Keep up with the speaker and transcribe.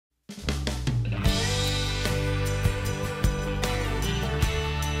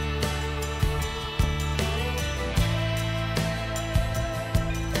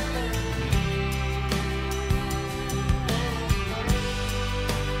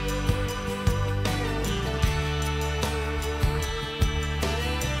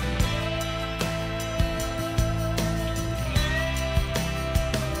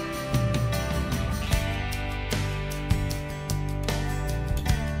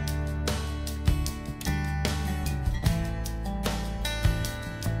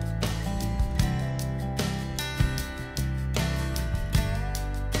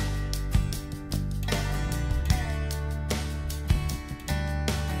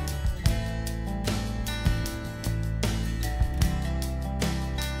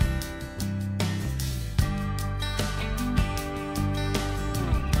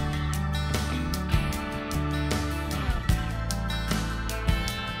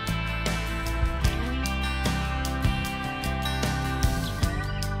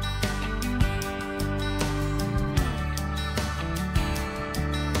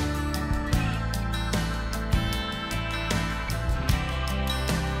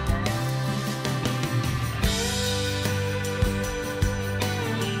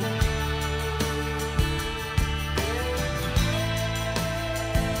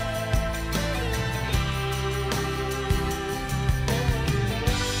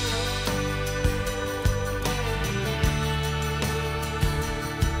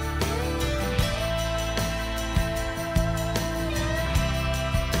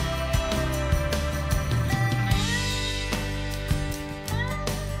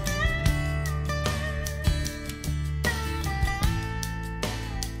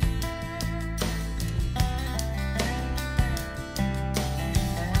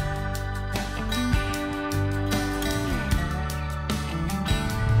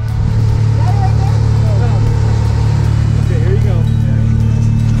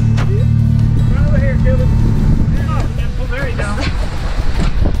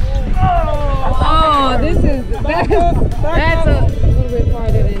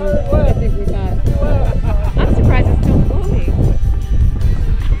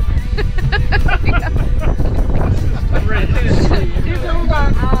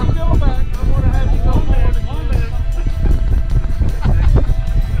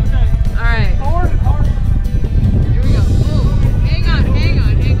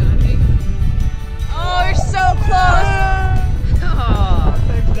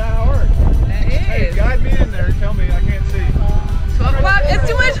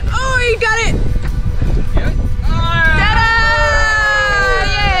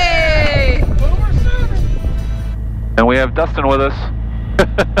we have Dustin with us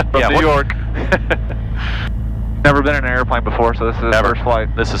from New York. Never been in an airplane before, so this is his first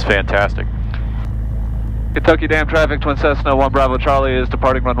flight. This is fantastic. Kentucky Dam traffic, Twin Cessna 1 Bravo Charlie is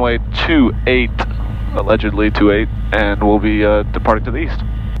departing runway 28, allegedly 28, and will be departing to the east.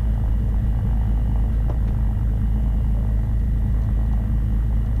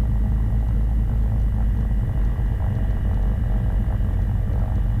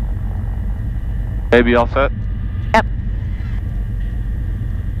 Baby all set? Yep.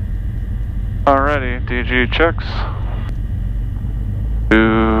 Alrighty, DG checks.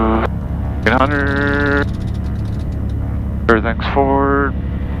 200. Everything's forward.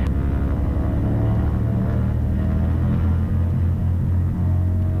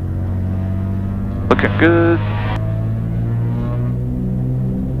 Looking good.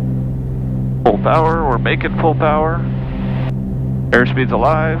 Full power, we're making full power. Airspeed's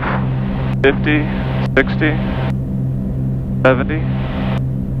alive. 50, 60, 70,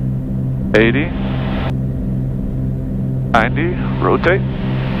 80, 90, rotate.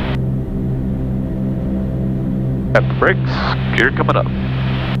 Tap the brakes, gear coming up.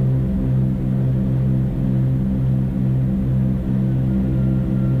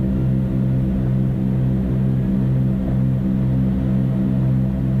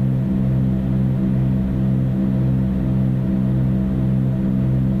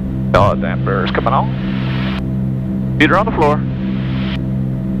 Oh, damn bear's coming on. Feet are on the floor.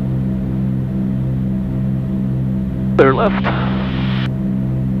 Clear left.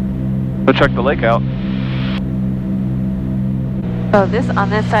 Go check the lake out. Oh, this on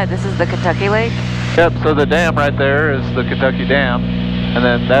this side, this is the Kentucky Lake? Yep, so the dam right there is the Kentucky Dam, and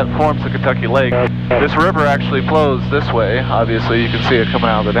then that forms the Kentucky Lake. This river actually flows this way. Obviously, you can see it coming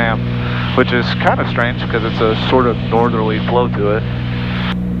out of the dam, which is kind of strange because it's a sort of northerly flow to it.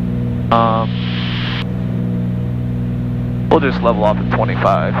 We'll just level off at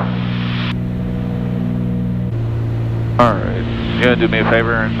 25. Alright, you gonna do me a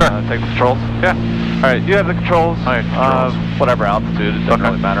favor and take the controls? Yeah. Alright, you have the controls. Alright, whatever altitude, it doesn't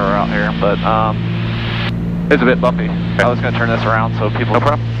really matter around here, but it's a bit bumpy. Okay. I was gonna turn this around so people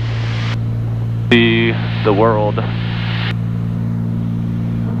see the world.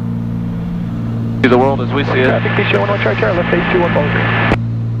 See the world as we see it. Traffic, DC 11 chart, left base 21 ball green.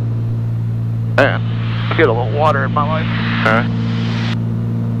 Man, I get a little water in my life. Alright.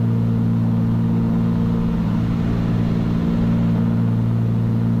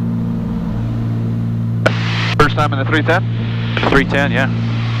 First time in the 310? 310, yeah.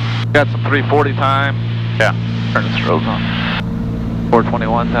 Got some 340 time. Yeah. Turn the strobes on.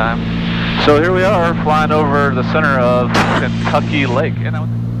 421 time. So here we are, flying over the center of Kentucky Lake.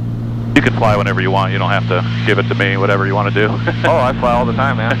 You can fly whenever you want. You don't have to give it to me, whatever you want to do. Oh, I fly all the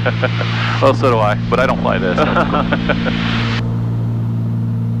time, man. Well, so do I, but I don't fly this.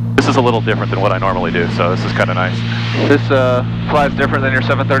 This is a little different than what I normally do, so this is kind of nice. This flies different than your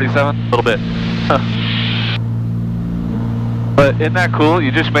 737? A little bit. But isn't that cool?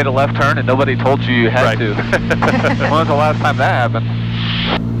 You just made a left turn and nobody told you had to. When was the last time that happened?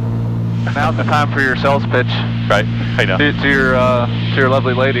 Now's the time for your sales pitch. Right, I know. To your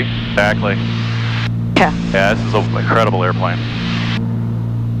lovely lady. Exactly. Yeah. Yeah, this is an incredible airplane.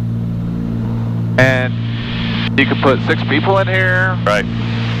 And you can put 6 people in here. Right.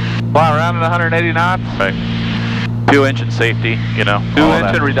 Fly around at 180 knots. Right. 2 engine safety, you know. 2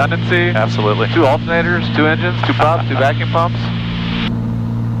 engine redundancy. Absolutely. 2 alternators, 2 engines, 2 props, 2 vacuum pumps.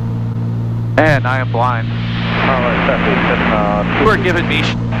 And I am blind. You were giving me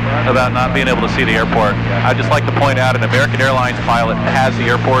about not being able to see the airport. I'd just like to point out an American Airlines pilot has the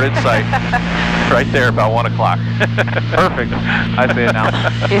airport in sight right there about 1 o'clock. Perfect. I see it now.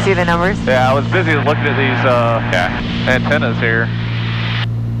 You see the numbers? Yeah, I was busy looking at these antennas here.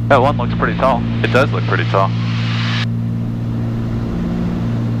 That one looks pretty tall. It does look pretty tall.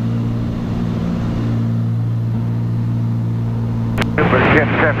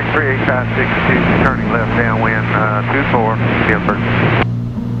 Traffic 38.62, turning left downwind 24, Guilford.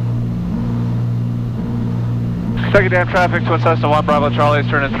 Kentucky Dam traffic, Twin Cessna 1 Bravo Charlie is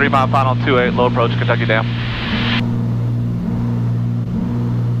turning 3 mile final 28, low approach Kentucky Dam.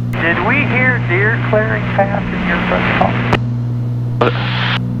 Did we hear deer clearing path in your front call?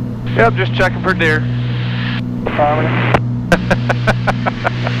 Yep, just checking for deer.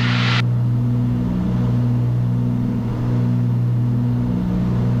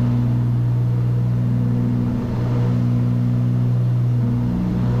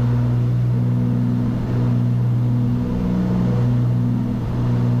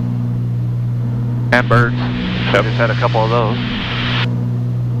 And birds. Yep. Just had a couple of those.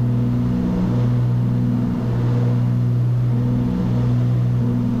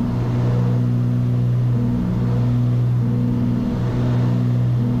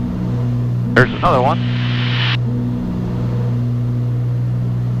 There's another one.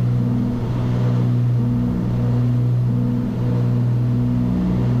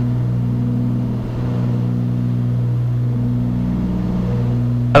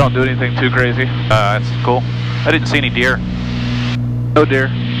 I don't do anything too crazy. That's cool. I didn't see any deer. No deer.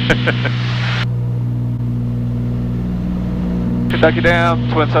 Kentucky Dam,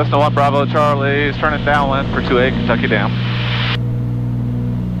 Twin Cessna 1 Bravo Charlie is turning downwind for 28 Kentucky Dam.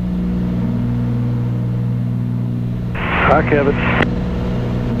 Hi, Kevin.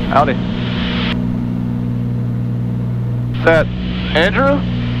 Howdy. Is that Andrew?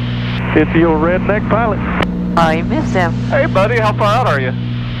 It's your Redneck Pilot. Oh, you missed him. Hey buddy, how far out are you?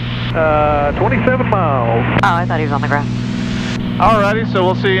 27 miles. Oh, I thought he was on the ground. Alrighty, so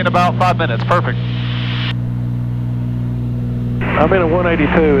we'll see you in about 5 minutes. Perfect. I'm in a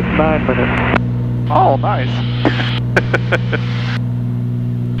 182. It's 9 minutes. Oh, nice.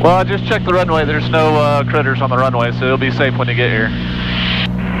 Well, I just checked the runway. There's no critters on the runway, so it'll be safe when you get here.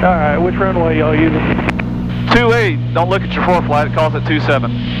 All right, which runway y'all using? 28. Don't look at your fore flight. It calls it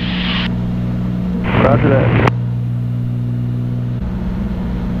 27. Roger that.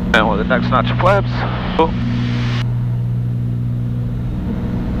 And with the next notch of flaps. Oh.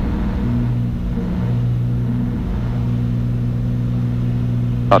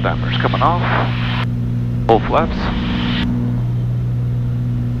 Dampers coming off. Full flaps.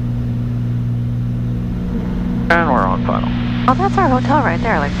 And we're on final. Oh, that's our hotel right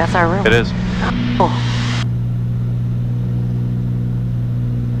there. Like, that's our room. It is. Cool.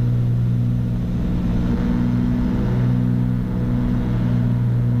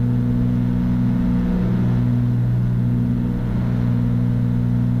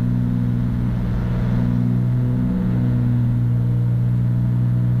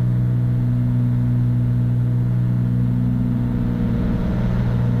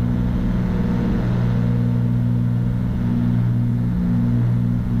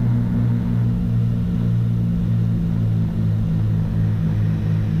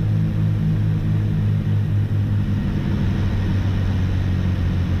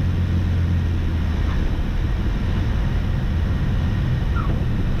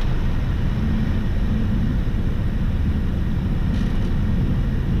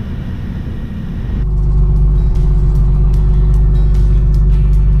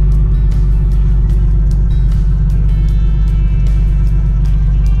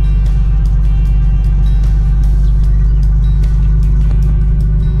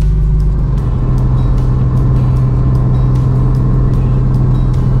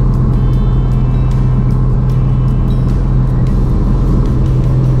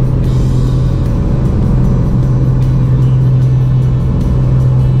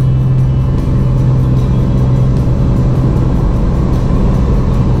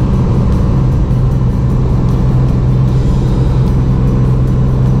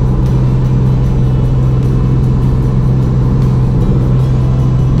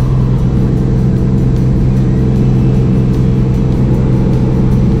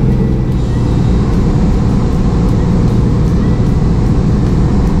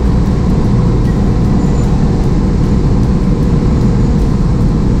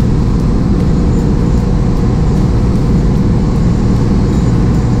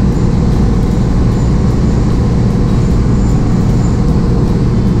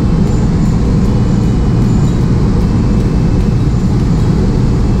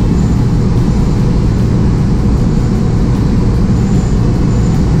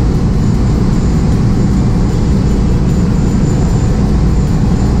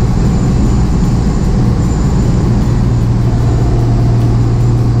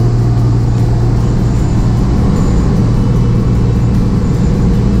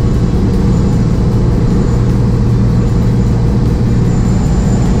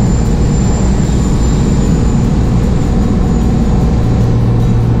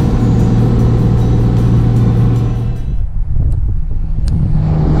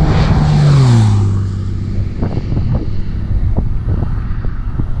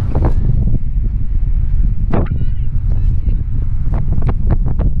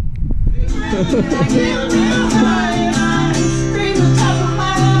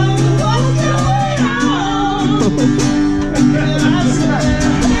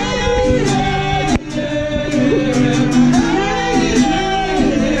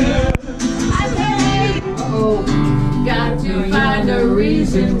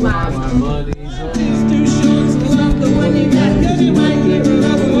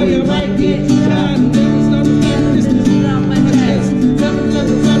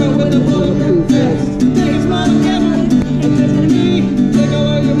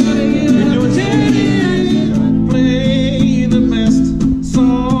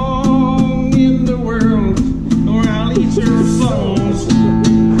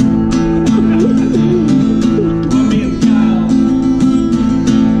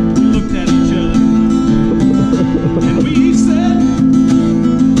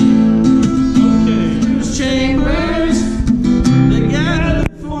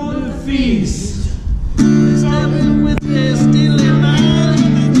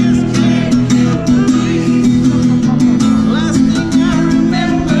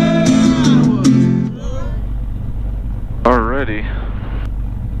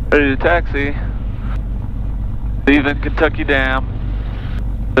 taxi. Leaving Kentucky Dam.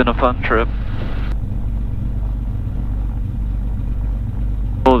 Been a fun trip.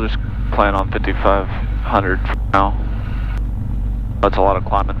 We'll just plan on 5,500 for now. That's a lot of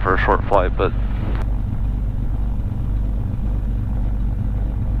climbing for a short flight, but...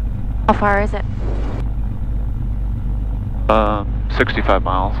 How far is it? 65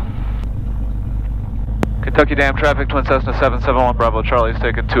 miles. Kentucky Dam traffic, Twin Cessna 771 Bravo Charlie is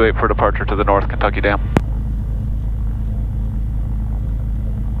taking 28 for departure to the north, Kentucky Dam.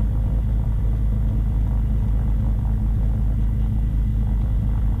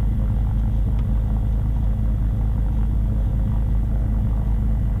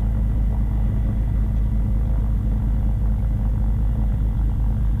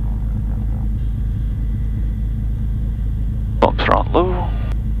 Bumps are on low.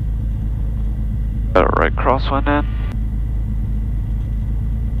 Got a right crosswind in.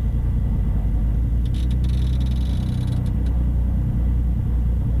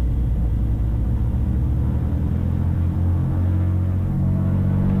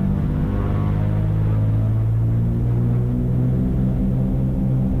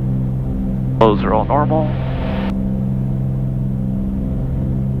 Lows are all normal.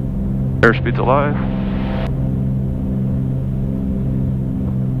 Airspeed's alive.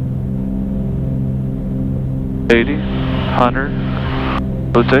 $80,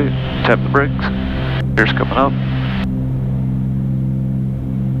 $100, rotate, tap the brakes, gears coming up.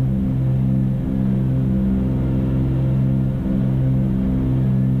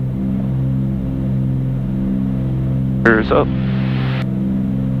 Gears up.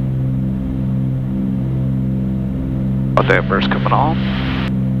 Oh, damper's coming on.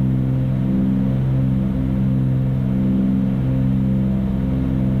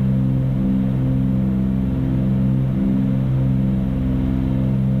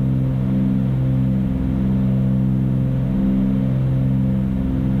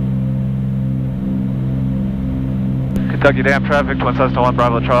 Kentucky Dam traffic, Twin Cessna 1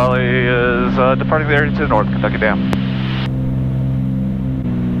 Bravo Charlie is departing the area to the north, Kentucky Dam.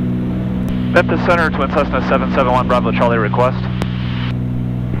 Memphis Center, Twin Cessna 771 Bravo Charlie request.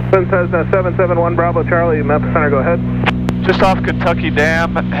 Twin Cessna 771 Bravo Charlie, Memphis Center, go ahead. Just off Kentucky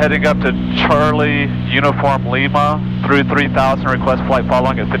Dam, heading up to Charlie Uniform Lima, through 3000, request flight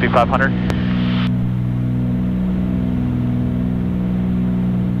following at 5500.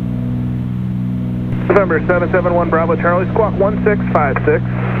 November 771 Bravo Charlie, squawk 1656.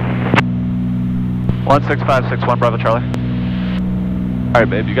 16561 Bravo Charlie. Alright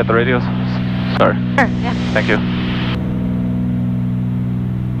babe, you got the radios? Sorry. Sure, yeah. Thank you.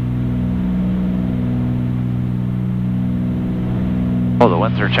 Oh, the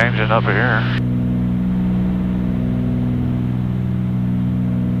winds are changing up here.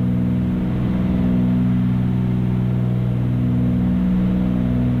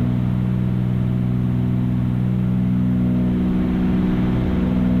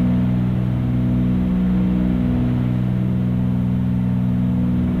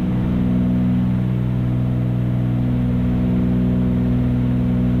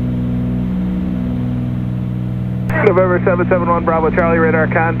 November 771 Bravo Charlie, radar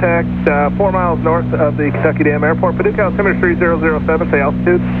contact, 4 miles north of the Kentucky Dam Airport. Paducah altimeter 3007, say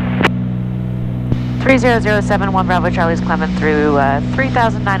altitude. 3007, 1 Bravo Charlie's climbing through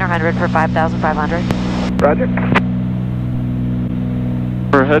 3,900 for 5,500. Roger.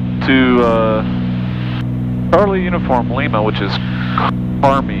 We're heading to Charlie Uniform Lima, which is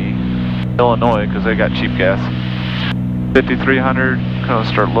Army, Illinois, because they got cheap gas. 5300, gonna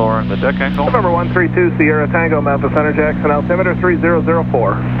start lowering the deck angle. November 132 Sierra Tango, Memphis Center, Jackson altimeter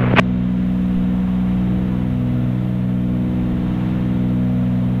 3004.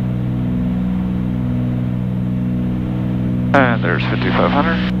 And there's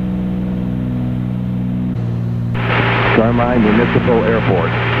 5500. Carmine Municipal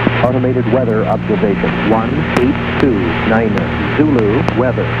Airport. Automated weather observation. 18290. Zulu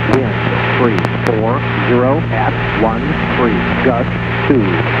weather. Wind 340 at 13. Gust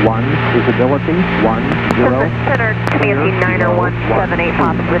 21. Visibility 10. Center, Comanche 90178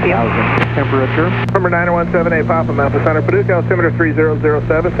 Papa with you. Temperature. Number 90178 Papa, Memphis Center, Paducah altimeter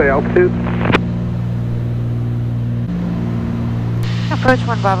 3007, say altitude. Approach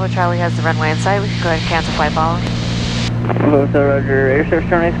 1 Bravo Charlie has the runway in sight. We can go ahead and cancel flight following. Hotel Roger, air service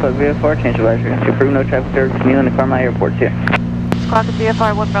terminates, code VFR, change advisory. To approve no traffic service from you and the Carmine airports here. Squawk at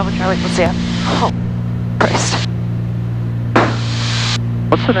VFR 1 Bravo Charlie, we'll see ya. Oh, Christ.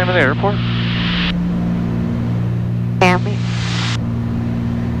 What's the name of the airport? Army.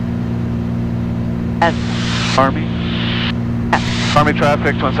 Army? Army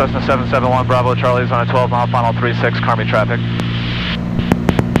traffic, Twin Cessna 771 Bravo Charlie is on a 12-mile final 36, Army traffic.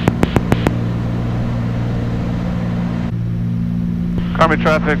 Army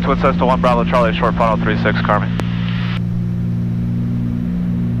traffic, Twin Cessna 1 Bravo Charlie, short final 36, Army.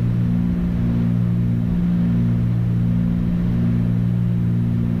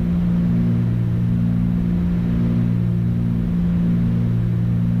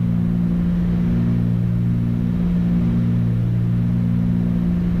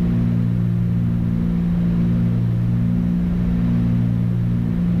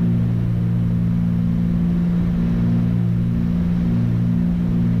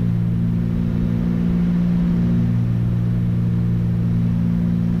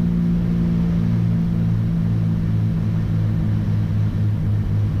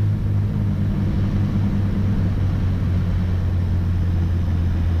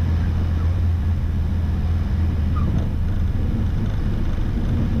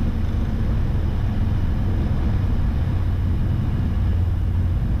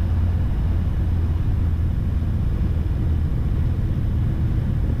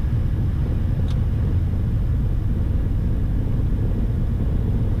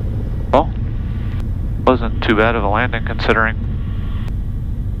 Wasn't too bad of a landing considering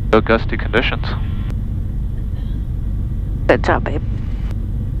the gusty conditions. Good job, babe.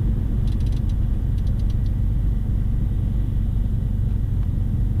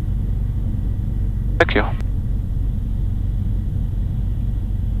 Thank you.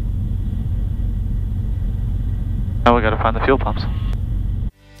 Now we gotta find the fuel pumps.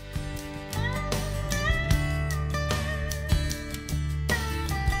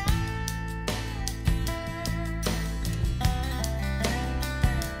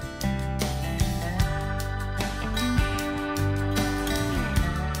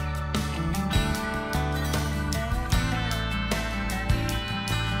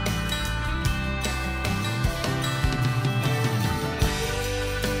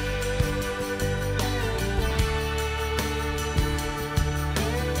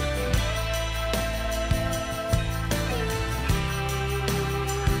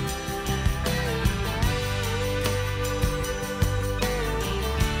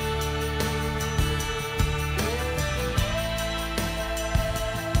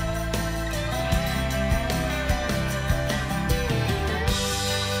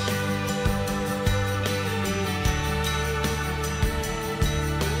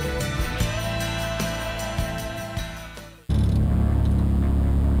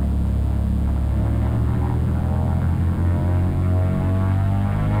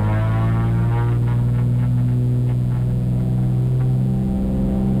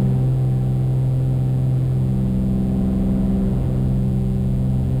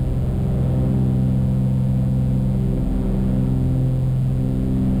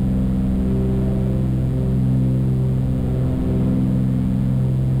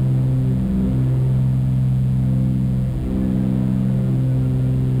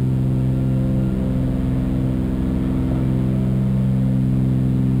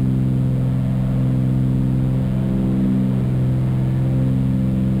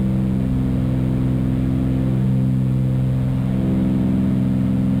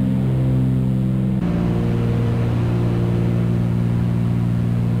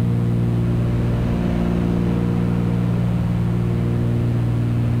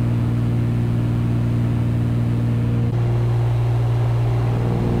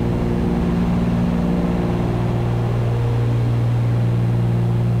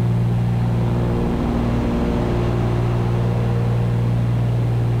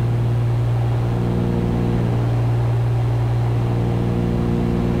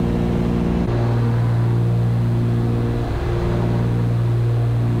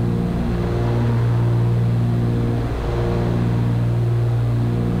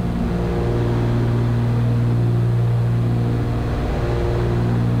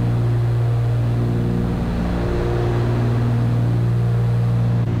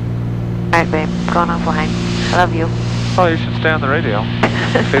 Alright, babe. Going offline. I love you. Oh, you should stay on the radio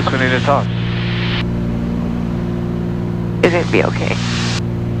in case we need to talk. You're gonna be okay.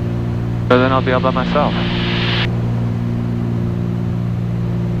 So then I'll be all by myself.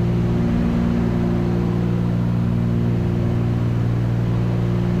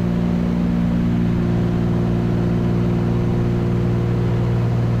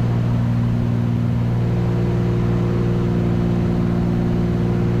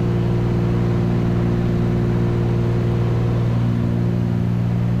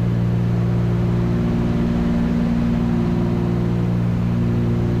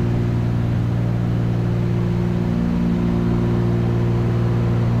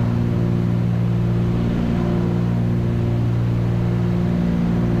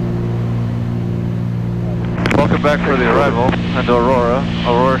 back for the arrival into Aurora.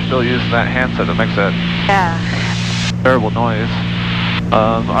 Aurora's still using that handset that makes that terrible noise.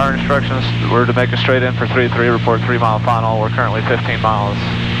 Our instructions were to make a straight in for 3-3, report 3 mile final. We're currently 15 miles,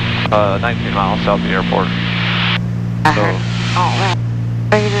 19 miles south of the airport. So, oh, man.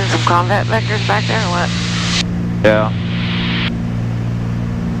 Are you doing some combat vectors back there or what? yeah.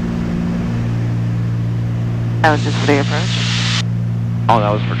 That was just for the approach. Oh,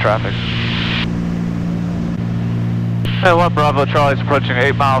 that was for traffic. Hey, 1 Bravo Charlie's approaching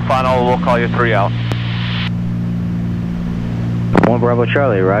 8 mile final. We'll call you 3 out. 1 Bravo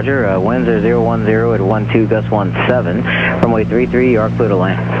Charlie, roger. Winds are 010 at 12 gust 17. Runway 33, you are clear to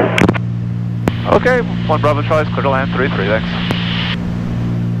land. Okay, 1 Bravo Charlie's clear to land, 3-3, thanks.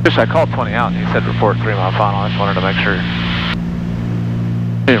 Just I called 20 out and he said report 3 mile final. I just wanted to make sure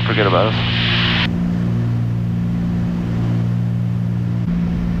he didn't forget about us.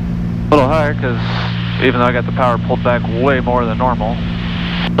 A little higher because even though I got the power pulled back way more than normal,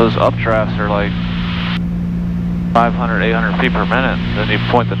 those updrafts are like 500, 800 feet per minute. Then you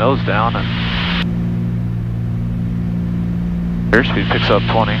point the nose down and airspeed picks up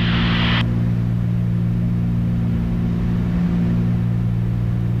 20.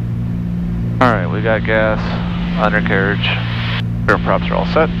 Alright, we got gas, undercarriage, turn props are all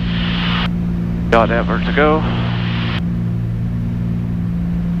set. Yacht effort to go.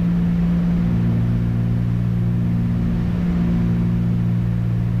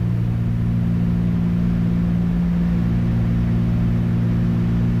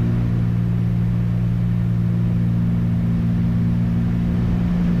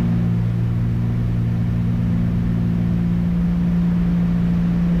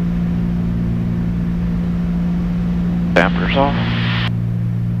 Dampers off.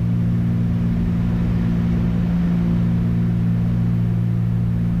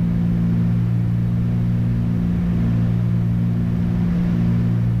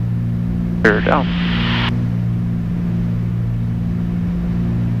 Gear down.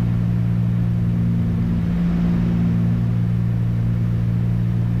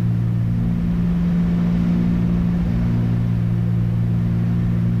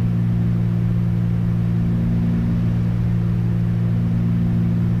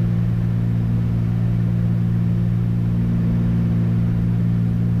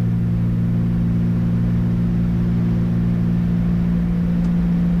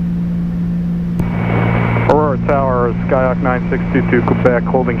 Tower, Skyhawk 9622 Quebec,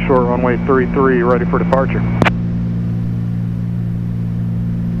 holding short runway 33, ready for departure.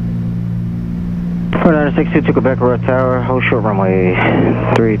 9622 Quebec, Aurora Tower, hold short runway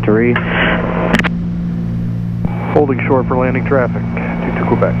 33. Holding short for landing traffic, 22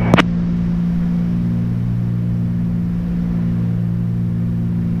 Quebec.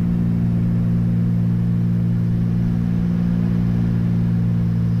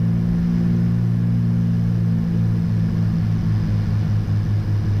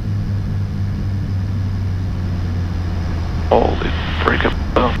 Holy freaking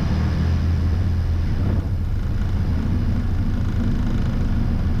boom.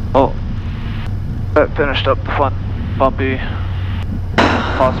 Oh, that finished up the fun, bumpy,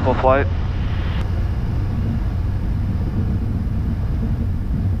 possible flight.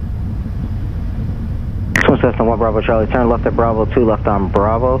 Cessna 1 Bravo Charlie, turn left at Bravo 2, left on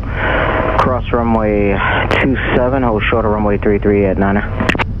Bravo. Cross runway 27, hold short of runway 33 at 9.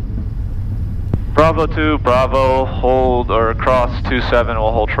 Bravo 2, Bravo, hold or cross 27,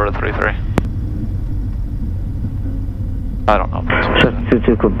 we'll hold short of 33. I don't know.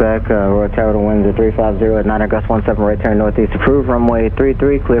 22 Quebec, Aurora Tower to winds at 350 at 9 gust 17, right turn northeast approved, runway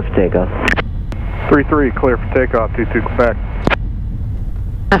 33, clear for takeoff. 33, clear for takeoff, 22 Quebec.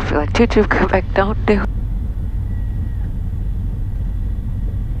 I feel like 22 Quebec don't do.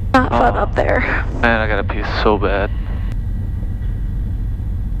 Not fun up there. Man, I got a piece so bad.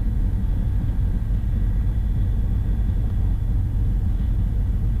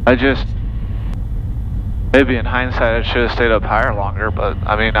 Maybe in hindsight I should have stayed up higher longer, but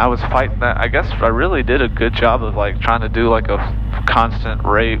I mean, I was fighting that. I guess I really did a good job of like trying to do like a constant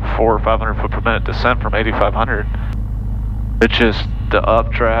rate 400 or 500 foot per minute descent from 8,500. It's just the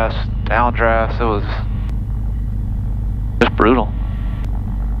updrafts, downdrafts, it was just brutal.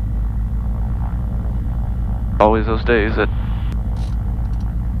 Always those days that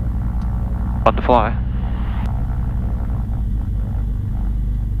fun to fly.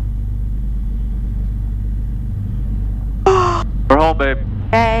 We're home, babe.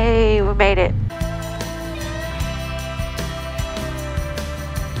 Hey, we made it.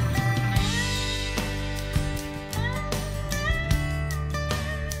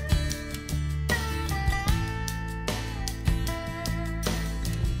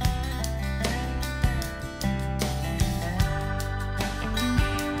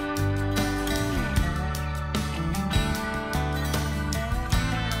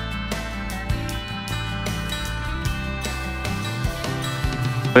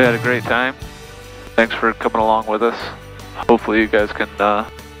 We had a great time. Thanks for coming along with us. Hopefully you guys can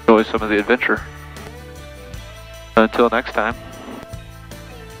enjoy some of the adventure. Until next time.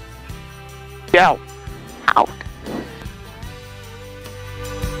 Ciao.